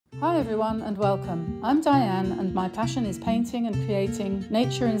Hi everyone and welcome. I'm Diane and my passion is painting and creating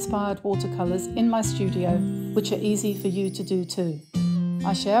nature-inspired watercolours in my studio, which are easy for you to do too.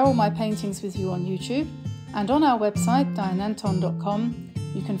 I share all my paintings with you on YouTube, and on our website dianeantone.com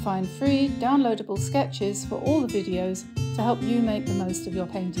you can find free downloadable sketches for all the videos to help you make the most of your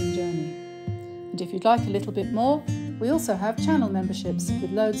painting journey. And if you'd like a little bit more, we also have channel memberships with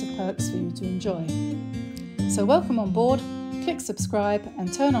loads of perks for you to enjoy. So welcome on board. Click subscribe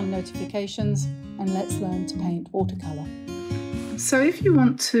and turn on notifications, and let's learn to paint watercolour. So if you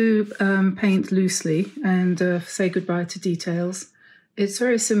want to paint loosely and say goodbye to details, it's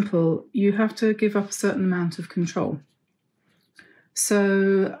very simple. You have to give up a certain amount of control.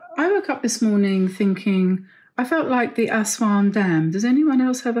 So I woke up this morning thinking, I felt like the Aswan Dam. Does anyone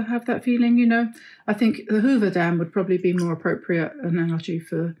else ever have that feeling? You know, I think the Hoover Dam would probably be more appropriate analogy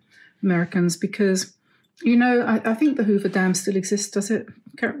for Americans because, you know, I think the Hoover Dam still exists, does it?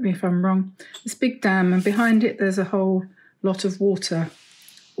 Correct me if I'm wrong. This big dam, and behind it there's a whole lot of water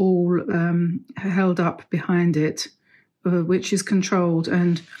all held up behind it, which is controlled.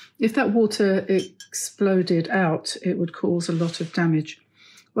 And if that water exploded out, it would cause a lot of damage.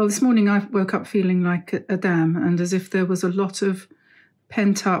 Well, this morning I woke up feeling like a dam, and as if there was a lot of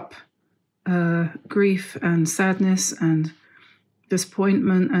pent-up grief and sadness and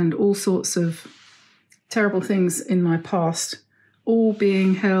disappointment and all sorts of terrible things in my past, all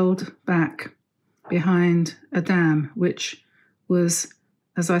being held back behind a dam, which was,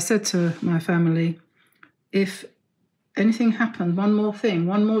 as I said to my family, if anything happened, one more thing,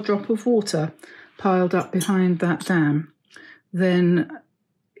 one more drop of water piled up behind that dam, then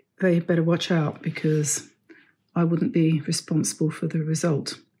they better watch out because I wouldn't be responsible for the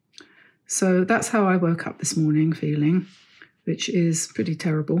result. So that's how I woke up this morning feeling, which is pretty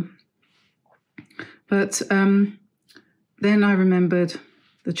terrible. But then I remembered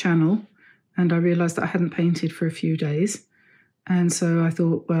the channel and I realised that I hadn't painted for a few days. And so I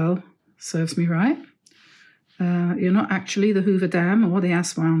thought, well, serves me right. You're not actually the Hoover Dam or the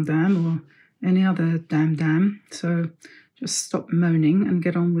Aswan Dam or any other dam. So just stop moaning and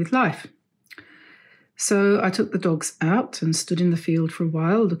get on with life. So I took the dogs out and stood in the field for a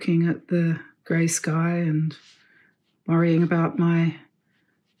while looking at the grey sky and worrying about my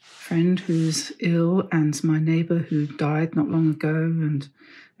friend who's ill and my neighbour who died not long ago, and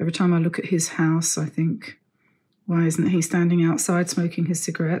every time I look at his house I think, why isn't he standing outside smoking his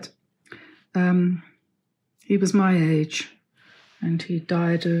cigarette? He was my age and he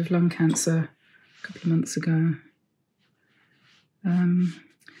died of lung cancer a couple of months ago.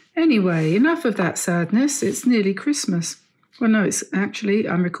 Anyway, enough of that sadness. It's nearly Christmas. Well, no, it's actually,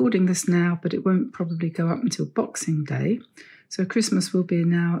 I'm recording this now, but it won't probably go up until Boxing Day. So Christmas will be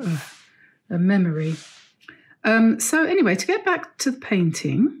now a memory. So anyway, to get back to the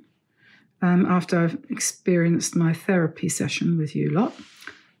painting, after I've experienced my therapy session with you lot.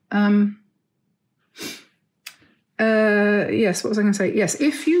 Yes, what was I going to say? Yes,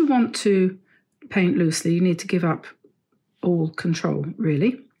 if you want to paint loosely, you need to give up all control,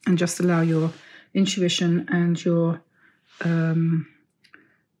 really, and just allow your intuition and your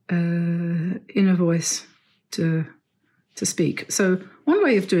inner voice to speak. So one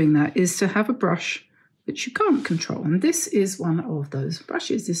way of doing that is to have a brush which you can't control, and this is one of those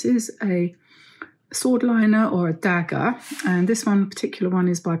brushes. This is a sword liner or a dagger, and this one particular one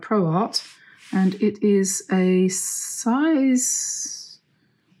is by ProArt, and it is a size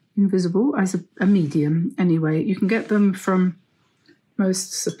invisible, as a medium. Anyway, you can get them from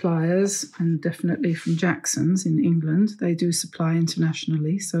most suppliers and definitely from Jackson's in England. They do supply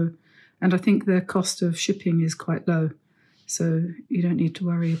internationally, so, and I think their cost of shipping is quite low. So you don't need to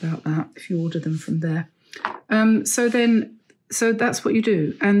worry about that if you order them from there. So that's what you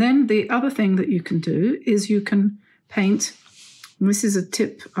do. And then the other thing that you can do is you can paint. And this is a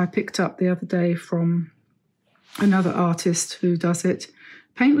tip I picked up the other day from another artist who does it.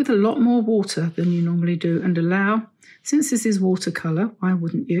 Paint with a lot more water than you normally do and allow, since this is watercolour, why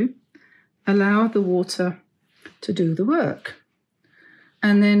wouldn't you? Allow the water to do the work.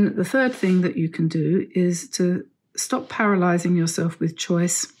 And then the third thing that you can do is to stop paralysing yourself with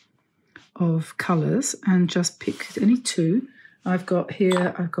choice of colours and just pick any two. I've got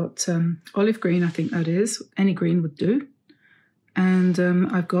olive green, I think that is. Any green would do. And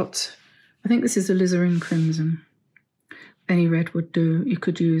I think this is alizarin crimson. Any red would do. You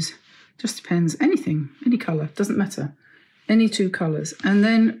could use, just depends, anything, any colour, doesn't matter. Any two colours. And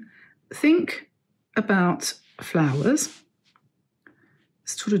then think about flowers.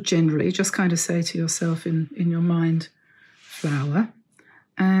 Sort of generally, just kind of say to yourself in your mind, flower,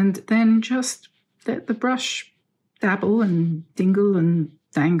 and then just let the brush dabble and dingle and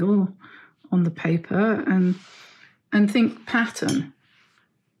dangle on the paper, and think pattern.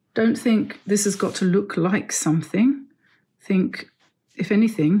 Don't think this has got to look like something. Think, if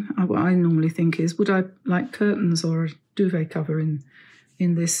anything, what I normally think is, would I like curtains or a duvet cover in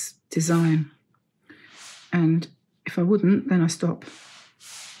this design? And if I wouldn't, then I stop.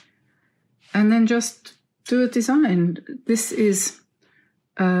 And then just do a design. This is,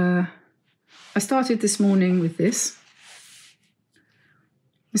 I started this morning with this.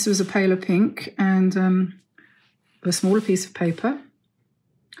 This was a paler pink and a smaller piece of paper.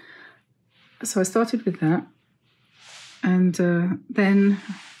 So I started with that. And then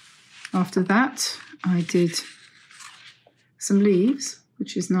after that, I did some leaves,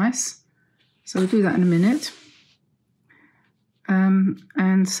 which is nice. So we'll do that in a minute.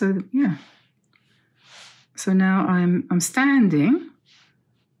 And so, yeah. So now I'm standing,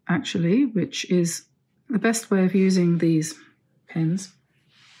 actually, which is the best way of using these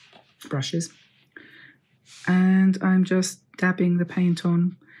brushes. And I'm just dabbing the paint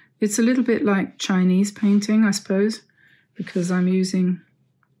on. It's a little bit like Chinese painting, I suppose, because I'm using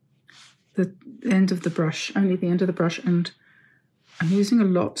the end of the brush, only the end of the brush, and I'm using a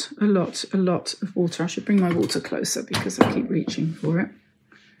lot of water. I should bring my water closer because I keep reaching for it.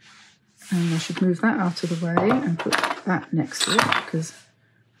 And I should move that out of the way and put that next to it because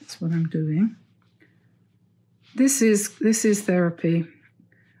that's what I'm doing. This is therapy.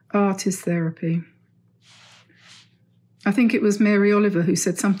 Art is therapy. I think it was Mary Oliver who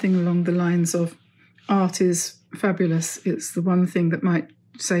said something along the lines of, art is fabulous. It's the one thing that might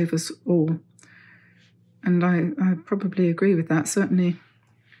save us all. And I probably agree with that, certainly.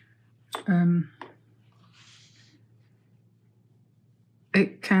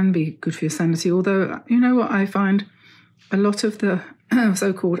 It can be good for your sanity, although, you know what, I find a lot of the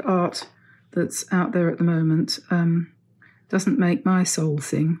so-called art that's out there at the moment doesn't make my soul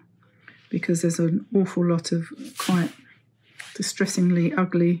sing, because there's an awful lot of quite distressingly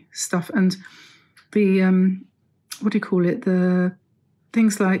ugly stuff. And the, what do you call it, the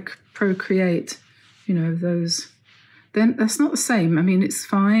things like Procreate, you know, those, then that's not the same. I mean, it's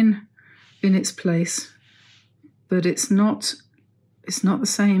fine in its place, but it's not the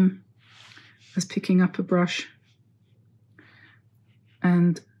same as picking up a brush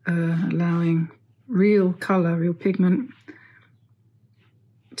and allowing real colour, real pigment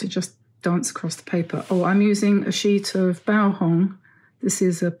to just dance across the paper. Oh, I'm using a sheet of Bao Hong. This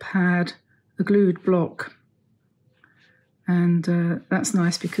is a pad, a glued block. And that's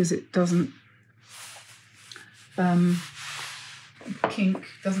nice because it doesn't kink,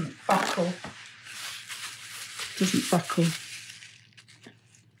 doesn't buckle.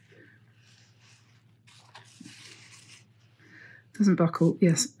 Doesn't buckle,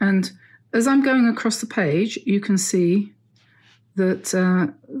 yes. And as I'm going across the page, you can see that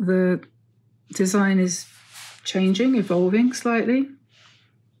the design is changing, evolving slightly.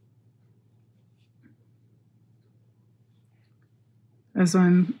 As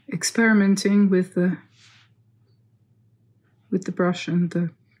I'm experimenting with the brush and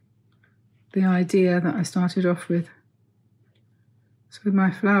the idea that I started off with. So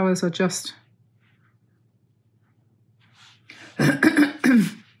my flowers are just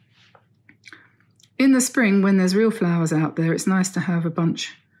in the spring, when there's real flowers out there, it's nice to have a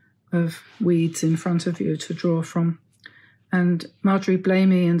bunch of weeds in front of you to draw from. And Marjorie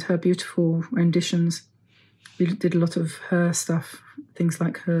Blamey and her beautiful renditions, we did a lot of her stuff, things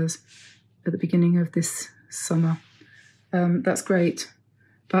like hers, at the beginning of this summer. That's great,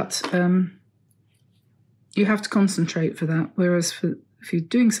 but you have to concentrate for that. Whereas if you're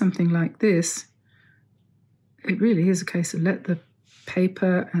doing something like this, it really is a case of let the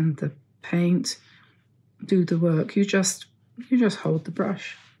paper and the paint do the work. You just hold the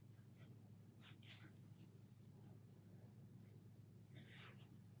brush.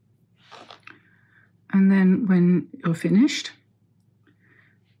 And then when you're finished,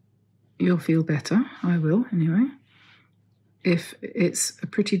 you'll feel better. I will, anyway. If it's a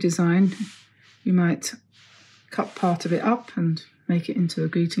pretty design, you might cut part of it up and make it into a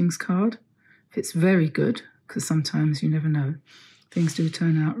greetings card. If it's very good, because sometimes you never know, things do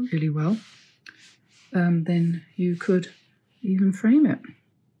turn out really well, then you could even frame it.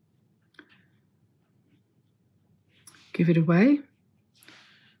 Give it away,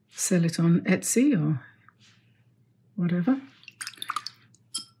 sell it on Etsy or whatever.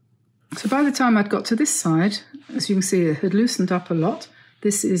 So by the time I'd got to this side, as you can see, it had loosened up a lot.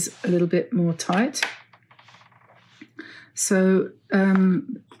 This is a little bit more tight. So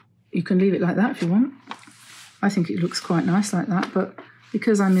you can leave it like that if you want. I think it looks quite nice like that, but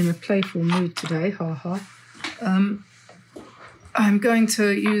because I'm in a playful mood today, I'm going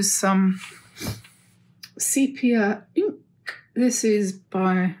to use some sepia ink. This is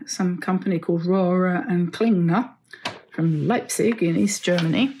by some company called Rohrer and Klingner from Leipzig in East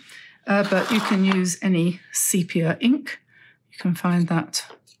Germany. But you can use any sepia ink. You can find that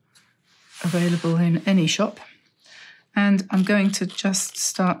available in any shop. And I'm going to just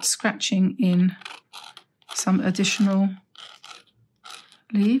start scratching in some additional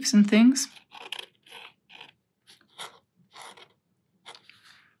leaves and things.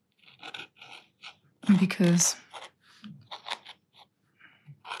 Because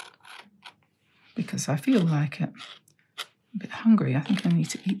I feel like it. I'm a bit hungry. I think I need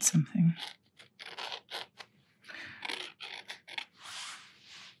to eat something.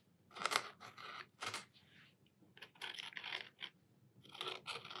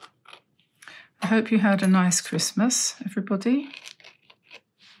 I hope you had a nice Christmas, everybody.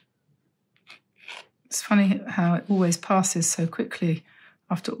 It's funny how it always passes so quickly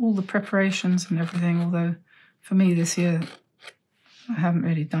after all the preparations and everything, although for me this year I haven't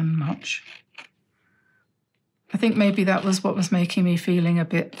really done much. I think maybe that was what was making me feel a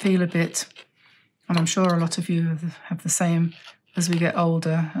bit, and I'm sure a lot of you have the same as we get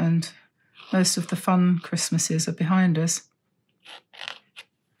older, and most of the fun Christmases are behind us.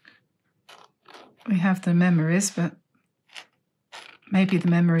 We have the memories, but maybe the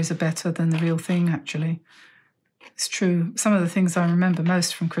memories are better than the real thing, actually. It's true. Some of the things I remember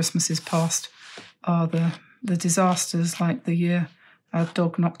most from Christmases past are the disasters, like the year our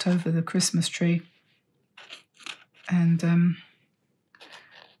dog knocked over the Christmas tree, and the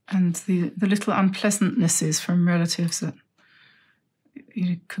little unpleasantnesses from relatives that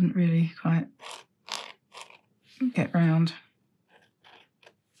you couldn't really quite get round.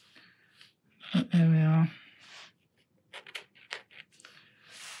 But there we are.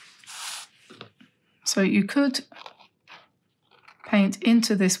 So you could paint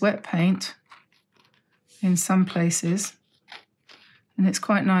into this wet paint in some places, and it's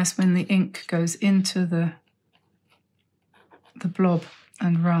quite nice when the ink goes into the blob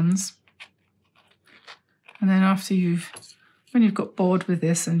and runs. And then after when you've got bored with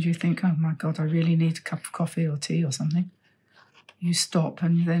this and you think, oh my God, I really need a cup of coffee or tea or something, you stop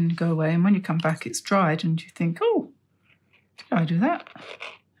and you then go away, and when you come back it's dried and you think, oh, did I do that?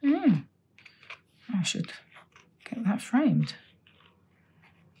 I should get that framed.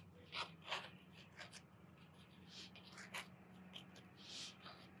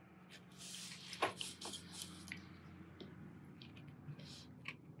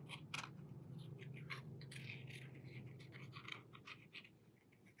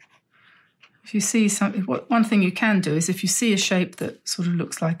 If you see something, one thing you can do is if you see a shape that sort of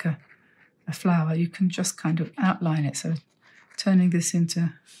looks like a flower, you can just kind of outline it. So turning this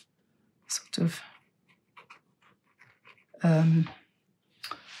into sort of,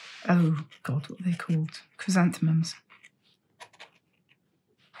 oh God, what are they called? Chrysanthemums.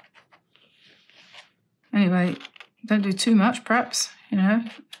 Anyway, don't do too much, perhaps, you know.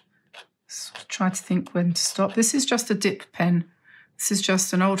 Sort of try to think when to stop. This is just a dip pen. This is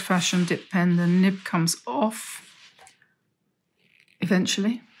just an old-fashioned dip pen. The nib comes off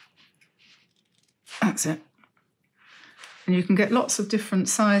eventually. That's it. And you can get lots of different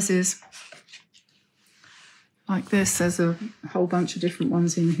sizes like this. There's a whole bunch of different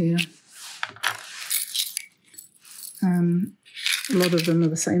ones in here. A lot of them are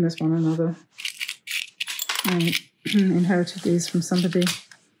the same as one another. I inherited these from somebody.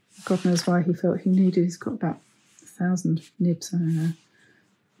 God knows why he felt he needed. He's got about 1,000 nibs, I don't know.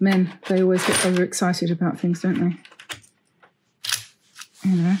 Men, they always get overexcited about things, don't they?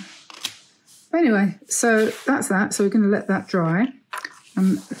 You know. Anyway, so that's that. So we're going to let that dry.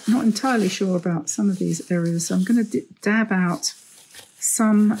 I'm not entirely sure about some of these areas, so I'm going to dab out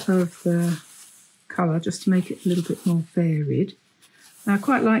some of the colour just to make it a little bit more varied. Now, I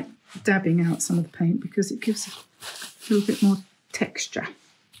quite like dabbing out some of the paint because it gives a little bit more texture.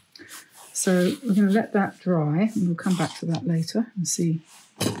 So we're going to let that dry, and we'll come back to that later and see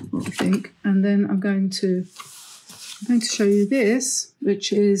what we think. And then I'm going to show you this,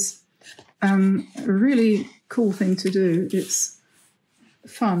 which is a really cool thing to do. It's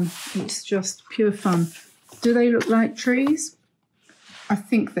fun. It's just pure fun. Do they look like trees? I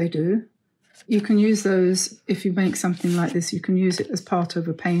think they do. You can use those, if you make something like this, you can use it as part of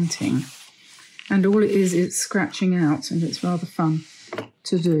a painting. And all it is scratching out, and it's rather fun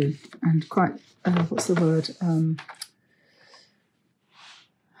to do, and quite, what's the word,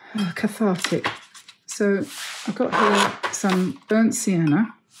 cathartic. So I've got here some burnt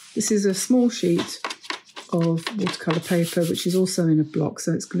sienna. This is a small sheet of watercolour paper, which is also in a block,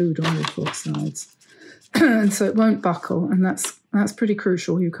 so it's glued on all four sides. And so it won't buckle, and that's That's pretty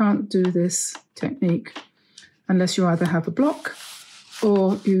crucial. You can't do this technique unless you either have a block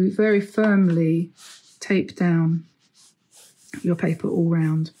or you very firmly tape down your paper all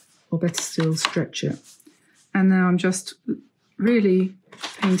round, or better still, stretch it. And now I'm just really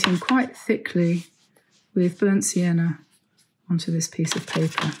painting quite thickly with burnt sienna onto this piece of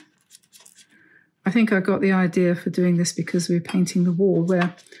paper. I think I got the idea for doing this because we were painting the wall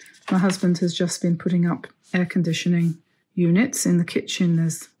where my husband has just been putting up air conditioning units in the kitchen.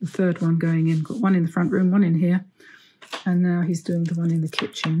 There's the third one going in, got one in the front room, one in here, and now he's doing the one in the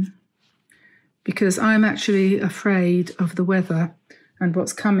kitchen. Because I'm actually afraid of the weather and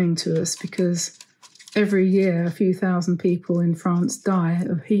what's coming to us, because every year a few thousand people in France die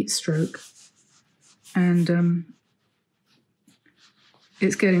of heat stroke, and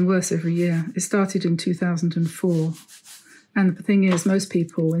it's getting worse every year. It started in 2004, and the thing is, most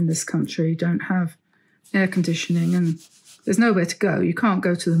people in this country don't have air conditioning, and there's nowhere to go. You can't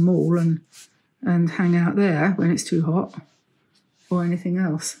go to the mall and hang out there when it's too hot or anything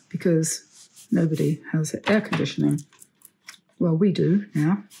else, because nobody has air conditioning. Well, we do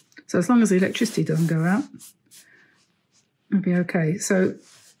now. So as long as the electricity doesn't go out, it'll be okay. So,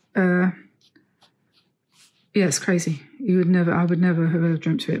 yeah, it's crazy. I would never have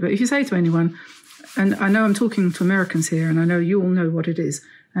dreamt of it. But if you say to anyone, and I know I'm talking to Americans here, and I know you all know what it is,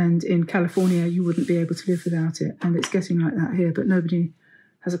 and in California you wouldn't be able to live without it, and it's getting like that here, but nobody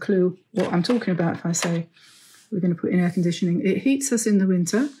has a clue what I'm talking about if I say we're going to put in air conditioning. It heats us in the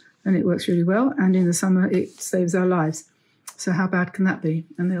winter, and it works really well, and in the summer it saves our lives. So how bad can that be?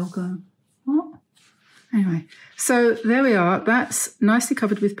 And they all go, what? Anyway, so there we are. That's nicely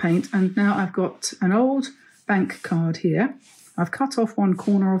covered with paint, and now I've got an old bank card here. I've cut off one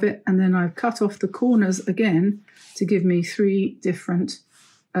corner of it, and then I've cut off the corners again to give me 3 different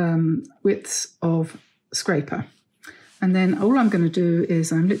widths of scraper. And then all I'm going to do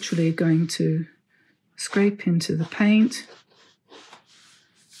is I'm literally going to scrape into the paint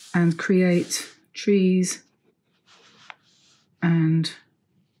and create trees and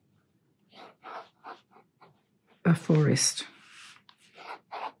a forest.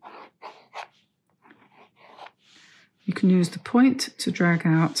 You can use the point to drag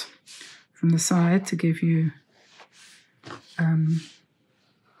out from the side to give you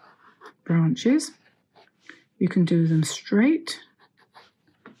branches. You can do them straight,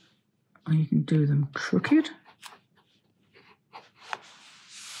 or you can do them crooked.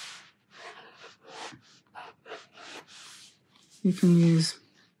 You can use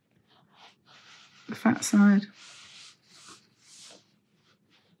the fat side.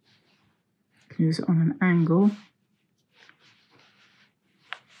 You can use it on an angle.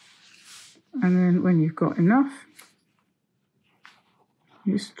 And then when you've got enough,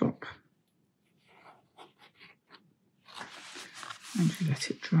 you stop. And you let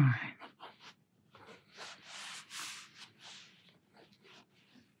it dry.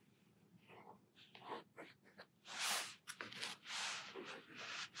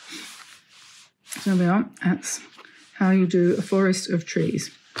 So there we are. That's how you do a forest of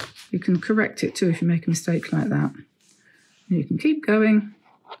trees. You can correct it too if you make a mistake like that. And you can keep going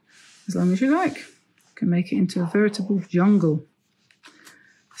as long as you like. You can make it into a veritable jungle.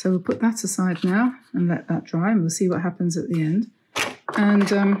 So we'll put that aside now and let that dry, and we'll see what happens at the end.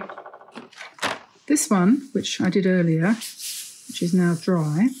 And this one, which I did earlier, which is now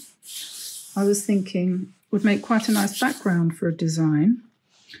dry, I was thinking would make quite a nice background for a design.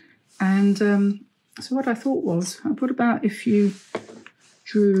 And so what I thought was, what about if you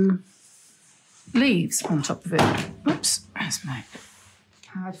drew leaves on top of it? Oops, that's my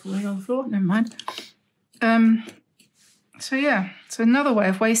pad falling on the floor, never mind. So yeah, so another way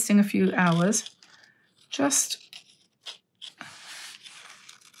of wasting a few hours, just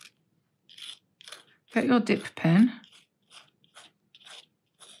get your dip pen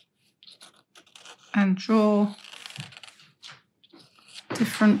and draw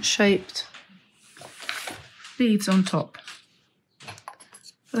different shaped leaves on top,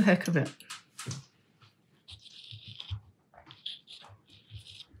 for the heck of it.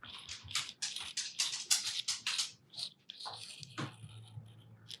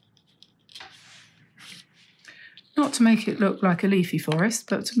 Not to make it look like a leafy forest,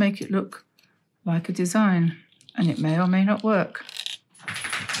 but to make it look like a design, and it may or may not work.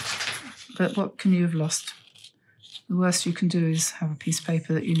 But what can you have lost? The worst you can do is have a piece of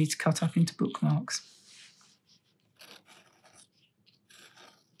paper that you need to cut up into bookmarks.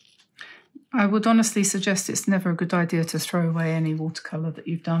 I would honestly suggest it's never a good idea to throw away any watercolour that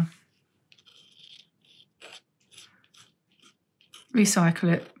you've done.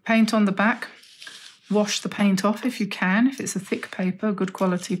 Recycle it. Paint on the back wash the paint off if you can, if it's a thick paper, good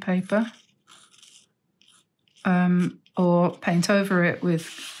quality paper, or paint over it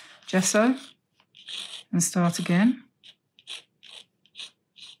with gesso and start again.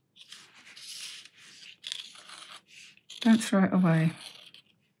 Don't throw it away.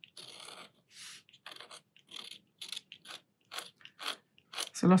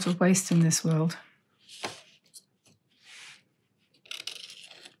 There's a lot of waste in this world.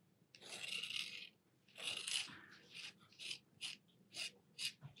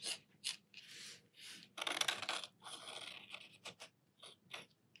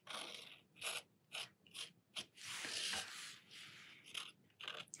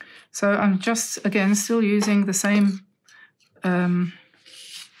 So I'm just, again, still using the same pen,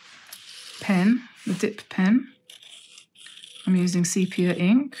 the dip pen. I'm using sepia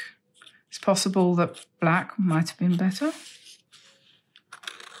ink. It's possible that black might have been better.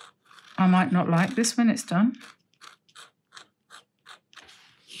 I might not like this when it's done.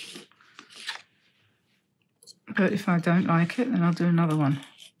 But if I don't like it, then I'll do another one.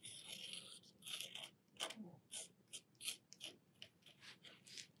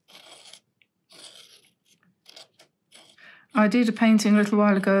 I did a painting a little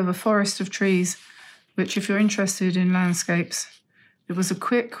while ago of a forest of trees, which, if you're interested in landscapes, it was a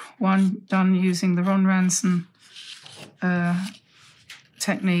quick one done using the Ron Ranson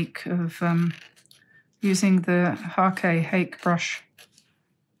technique of using the Hake brush.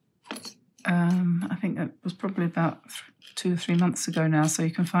 I think that was probably about 2 or 3 months ago now, so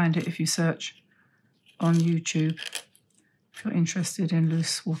you can find it if you search on YouTube if you're interested in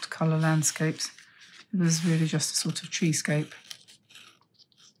loose watercolour landscapes. It was really just a sort of treescape.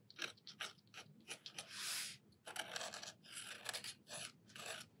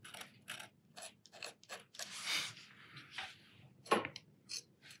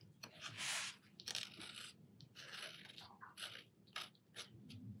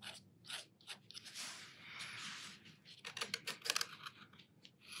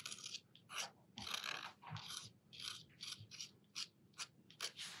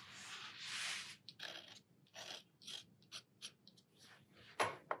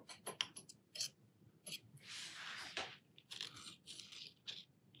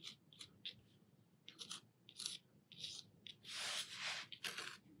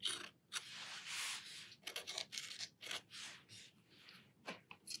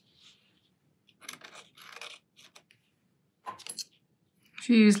 If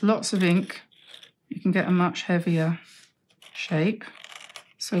you use lots of ink, you can get a much heavier shape.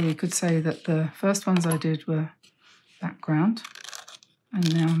 So we could say that the first ones I did were background,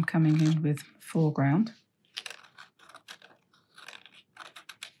 and now I'm coming in with foreground.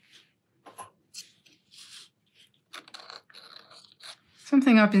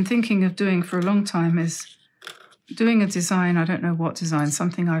 Something I've been thinking of doing for a long time is doing a design, I don't know what design,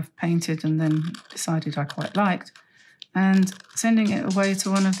 something I've painted and then decided I quite liked, and sending it away to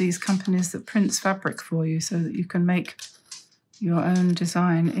one of these companies that prints fabric for you so that you can make your own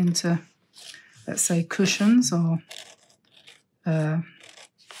design into, let's say, cushions or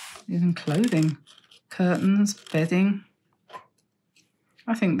even clothing, curtains, bedding.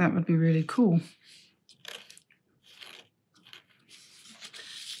 I think that would be really cool.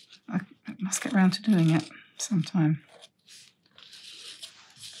 I must get round to doing it sometime.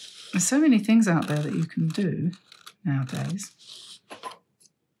 There's so many things out there that you can do nowadays.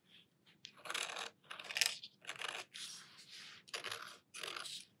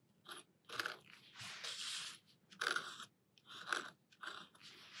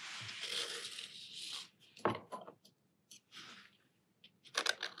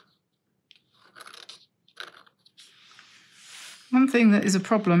 One thing that is a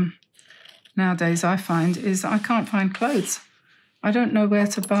problem nowadays, I find, is I can't find clothes. I don't know where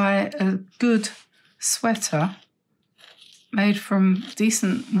to buy a good sweater made from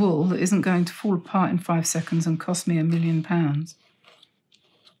decent wool that isn't going to fall apart in 5 seconds and cost me £1 million. I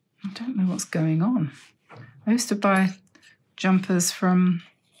don't know what's going on. I used to buy jumpers from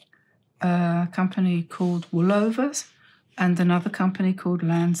a company called Woolovers and another company called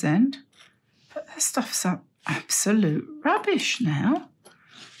Land's End, but their stuff's absolute rubbish now.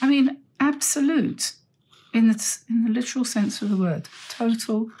 I mean, absolute, in the literal sense of the word,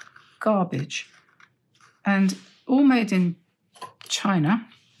 total garbage. And all made in China,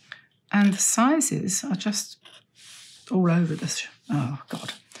 and the sizes are just all over the oh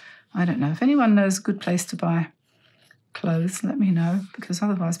God, I don't know. If anyone knows a good place to buy clothes, let me know, because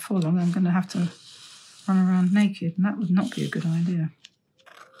otherwise before long I'm going to have to run around naked, and that would not be a good idea.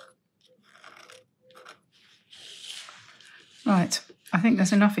 Right, I think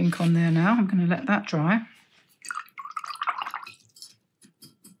there's enough ink on there now. I'm going to let that dry.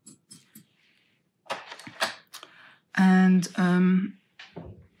 And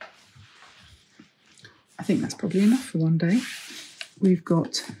I think that's probably enough for one day. We've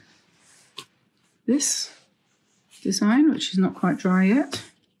got this design, which is not quite dry yet.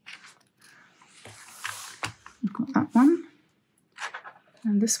 We've got that one.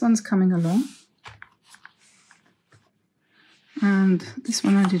 And this one's coming along. And this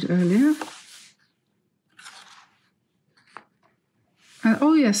one I did earlier. And,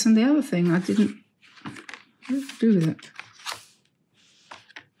 oh yes, and the other thing I didn't... What did I do with it?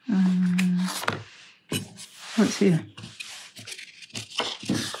 Oh, it's here.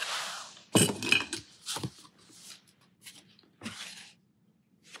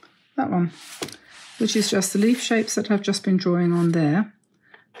 That one, which is just the leaf shapes that I've just been drawing on there,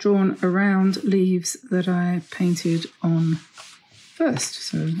 drawn around leaves that I painted on first.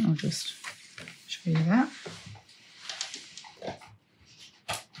 So I'll just show you that.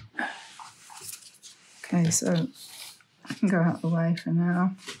 Okay, so I can go out of the way for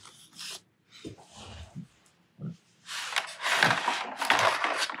now.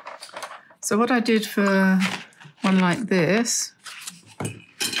 So what I did for one like this,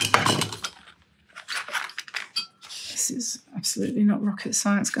 this is absolutely not rocket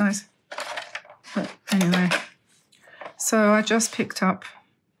science, guys. But anyway, so I just picked up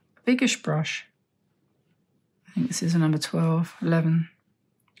a biggish brush. I think this is a number 12, 11.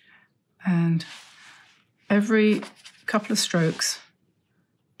 And every couple of strokes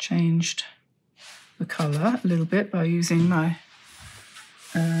changed the colour a little bit by using my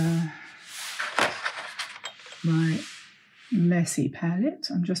my messy palette.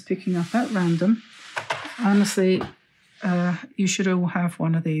 I'm just picking up at random. Honestly, you should all have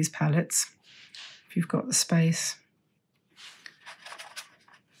one of these palettes if you've got the space.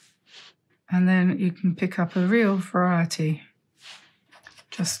 And then you can pick up a real variety.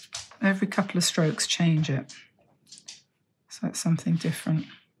 Just every couple of strokes change it. So it's something different.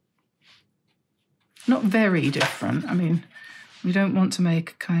 Not very different. I mean, we don't want to make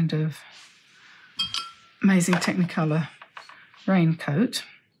a kind of amazing Technicolor raincoat.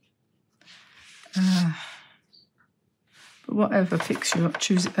 But whatever picks you up,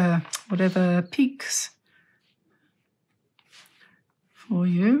 choose whatever peaks for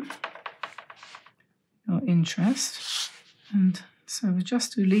you, your interest. And so we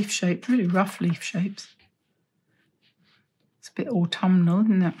just do leaf shapes, really rough leaf shapes. It's a bit autumnal,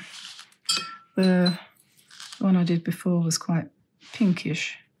 isn't it? The one I did before was quite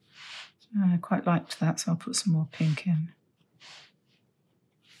pinkish. I quite liked that, so I'll put some more pink in.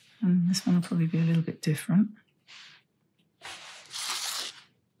 And this one will probably be a little bit different.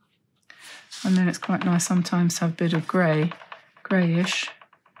 And then it's quite nice sometimes to have a bit of grey, greyish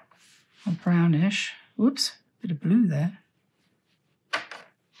or brownish. Whoops, a bit of blue there.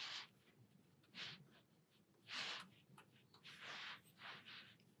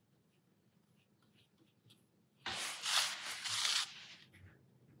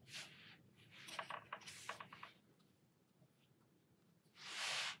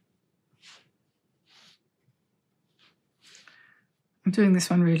 I'm doing this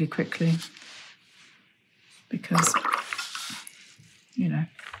one really quickly because, you know.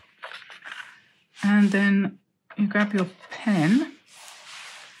 And then you grab your pen,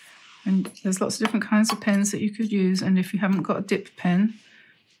 and there's lots of different kinds of pens that you could use. And if you haven't got a dip pen,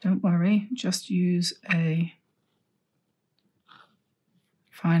 don't worry, just use a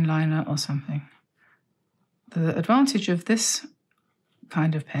fine liner or something. The advantage of this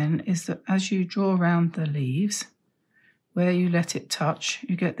kind of pen is that as you draw around the leaves, where you let it touch,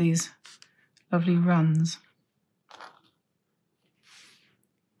 you get these lovely runs.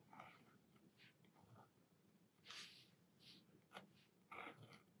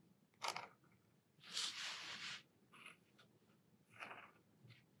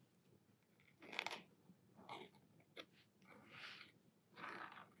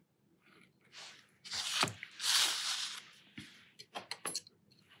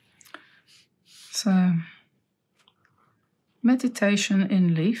 So, meditation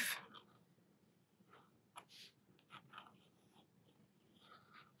in leaf.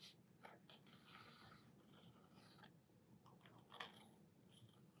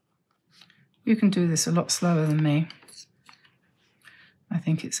 You can do this a lot slower than me. I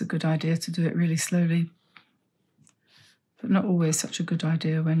think it's a good idea to do it really slowly, but not always such a good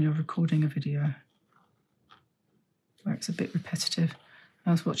idea when you're recording a video where it's a bit repetitive. I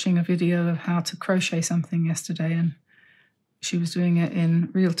was watching a video of how to crochet something yesterday, and she was doing it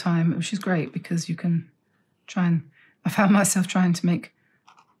in real time, which is great because you can try and I found myself trying to make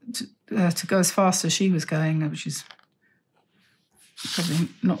to go as fast as she was going, which is probably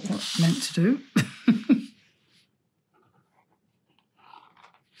not what I meant to do.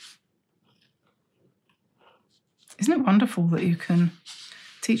 Isn't it wonderful that you can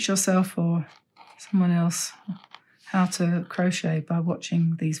teach yourself or someone else how to crochet by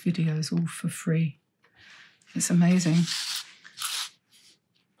watching these videos all for free? It's amazing.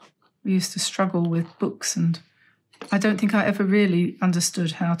 We used to struggle with books, and I don't think I ever really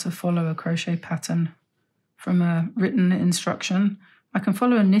understood how to follow a crochet pattern from a written instruction. I can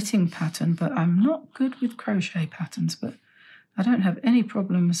follow a knitting pattern, but I'm not good with crochet patterns, but I don't have any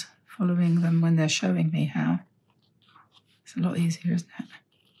problems following them when they're showing me how. It's a lot easier, isn't it?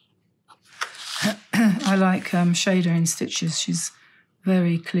 I like Shader in Stitches. She's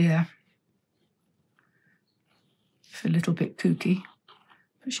very clear. It's a little bit kooky,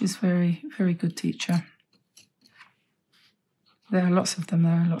 but she's very, very good teacher. There are lots of them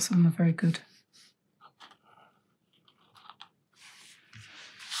there. Lots of them are very good.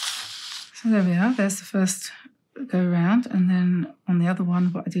 So there we are. There's the first go round, and then on the other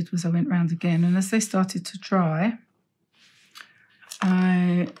one, what I did was I went round again, and as they started to dry,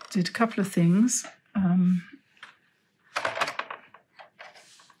 I did a couple of things.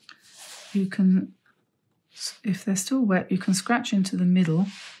 You can, if they're still wet, you can scratch into the middle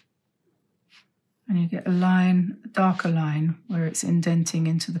and you get a line, a darker line, where it's indenting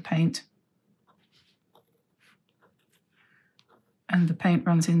into the paint. And the paint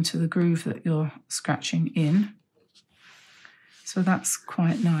runs into the groove that you're scratching in. So that's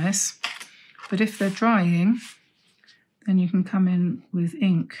quite nice. But if they're drying, then you can come in with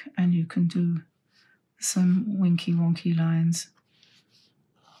ink and you can do some winky wonky lines.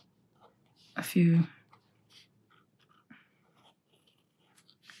 A few.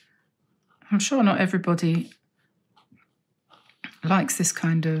 I'm sure not everybody likes this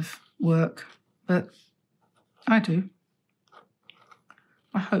kind of work, but I do.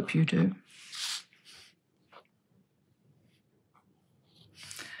 I hope you do.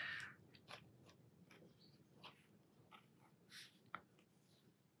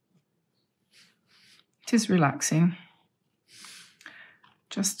 It is relaxing.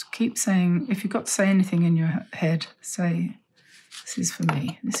 Just keep saying, if you've got to say anything in your head, say, this is for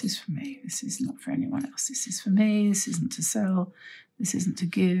me, this is for me, this is not for anyone else, this is for me, this isn't to sell, this isn't to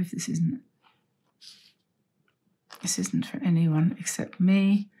give, this isn't for anyone except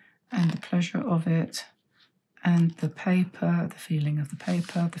me and the pleasure of it and the paper, the feeling of the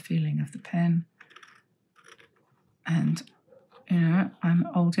paper, the feeling of the pen. And, you know, I'm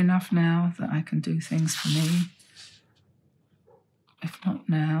old enough now that I can do things for me. If not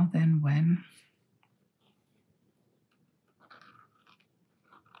now, then when?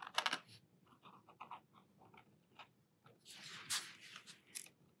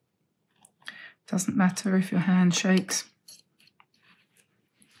 Doesn't matter if your hand shakes.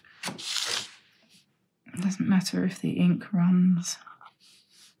 It doesn't matter if the ink runs.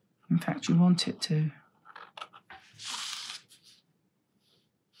 In fact, you want it to.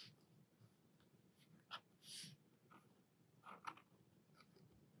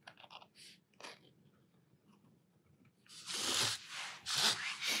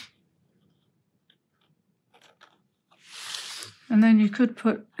 And then you could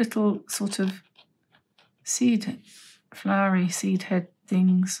put little sort of flowery seed head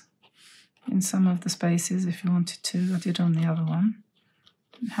things in some of the spaces if you wanted to. I did on the other one.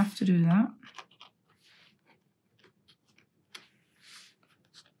 Didn't have to do that.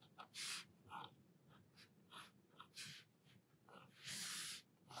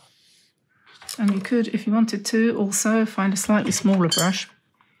 And you could, if you wanted to, also find a slightly smaller brush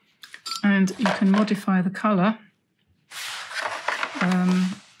and you can modify the colour.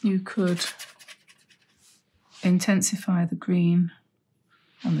 You could intensify the green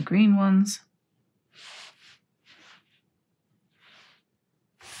on the green ones.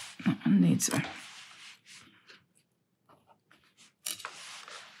 That one needs a...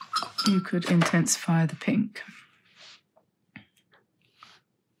 You could intensify the pink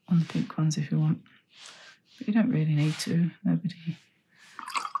on the pink ones if you want. But you don't really need to. Nobody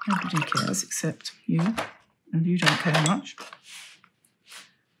cares except you, and you don't care much.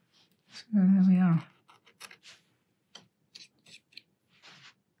 So there we are.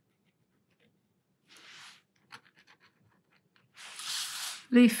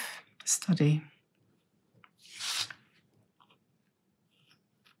 Leaf study.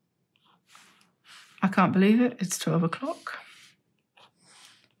 I can't believe it, it's 12 o'clock.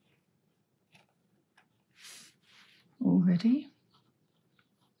 Already.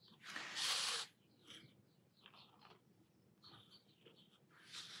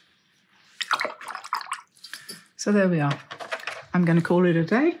 So there we are. I'm going to call it a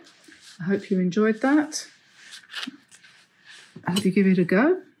day. I hope you enjoyed that. I hope you give it a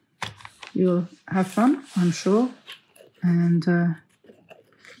go. You'll have fun, I'm sure. And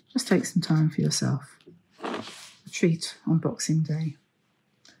just take some time for yourself. A treat on Boxing Day.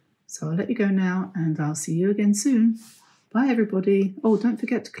 So I'll let you go now, and I'll see you again soon. Bye, everybody. Oh, don't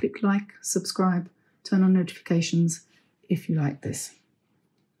forget to click like, subscribe, turn on notifications if you like this.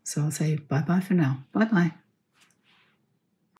 So I'll say bye-bye for now. Bye-bye.